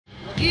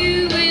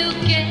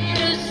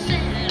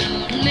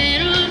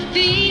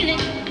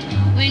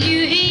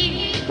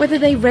Whether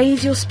they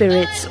raise your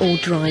spirits or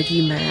drive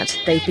you mad,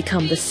 they've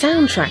become the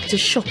soundtrack to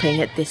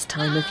shopping at this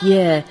time of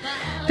year.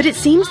 But it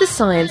seems the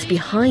science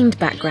behind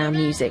background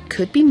music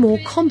could be more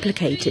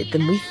complicated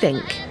than we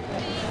think.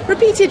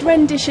 Repeated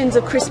renditions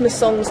of Christmas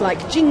songs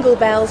like Jingle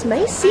Bells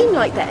may seem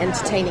like they're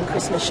entertaining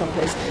Christmas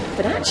shoppers,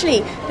 but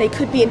actually they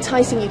could be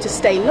enticing you to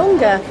stay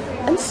longer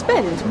and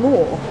spend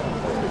more.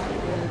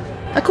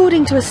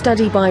 According to a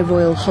study by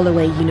Royal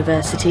Holloway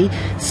University,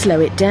 slow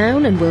it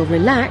down and we'll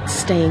relax,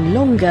 staying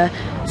longer,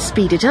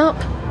 speed it up,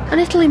 and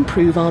it'll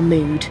improve our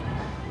mood.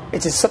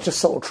 It is such a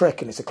subtle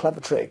trick, and it's a clever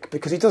trick,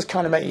 because it does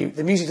kind of make you,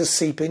 the music does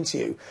seep into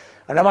you,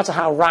 and no matter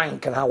how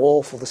rank and how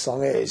awful the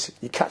song is,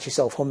 you catch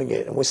yourself humming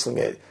it and whistling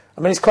it.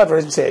 I mean, it's clever,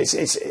 isn't it?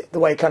 It's the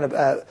way it kind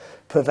of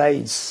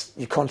pervades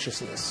your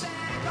consciousness.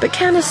 But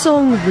can a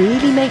song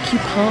really make you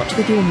part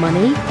with your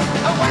money?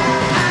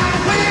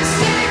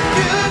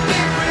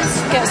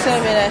 Gets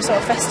them in a sort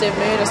of festive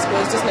mood, I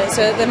suppose, doesn't it?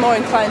 So they're more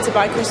inclined to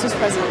buy Christmas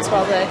presents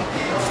while they're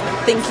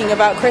thinking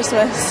about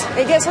Christmas.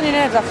 It gets on your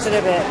nerves after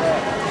a bit,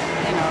 but,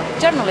 you know,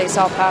 generally it's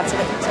all part of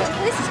it. So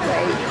this is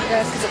great,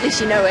 because at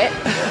least you know it.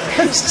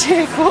 It's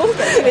cheerful.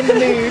 In the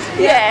mood.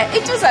 Yeah,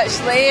 it does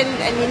actually,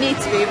 and you need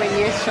to be when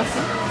you're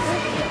shopping.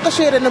 Because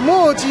you're in the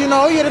mood, you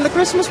know, you're in the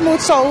Christmas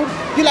mood, so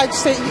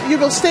you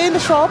will stay in the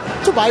shop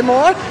to buy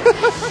more.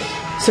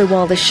 So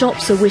while the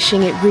shops are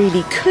wishing it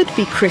really could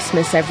be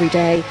Christmas every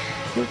day,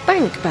 your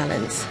bank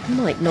balance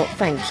might not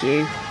thank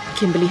you.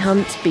 Kimberly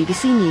Hunt,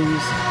 BBC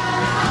News.